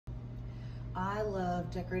I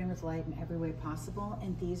love decorating with light in every way possible,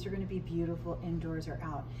 and these are going to be beautiful indoors or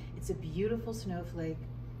out. It's a beautiful snowflake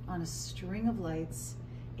on a string of lights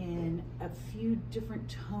in a few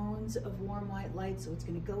different tones of warm white light, so it's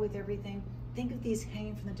going to go with everything. Think of these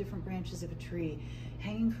hanging from the different branches of a tree,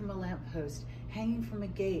 hanging from a lamppost, hanging from a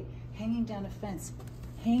gate, hanging down a fence.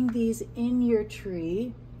 Hang these in your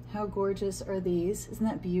tree. How gorgeous are these? Isn't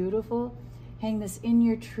that beautiful? Hang this in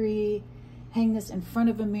your tree, hang this in front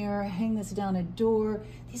of a mirror, hang this down a door.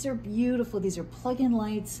 These are beautiful. These are plug-in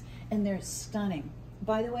lights, and they're stunning.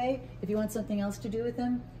 By the way, if you want something else to do with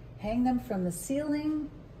them, hang them from the ceiling,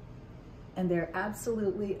 and they're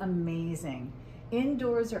absolutely amazing.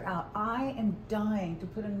 Indoors or out. I am dying to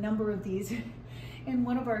put a number of these in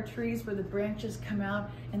one of our trees where the branches come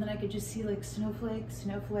out, and then I could just see like snowflake,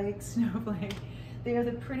 snowflake, snowflake. They are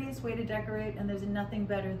the prettiest way to decorate, and there's nothing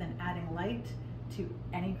better than adding light to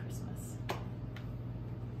any Christmas.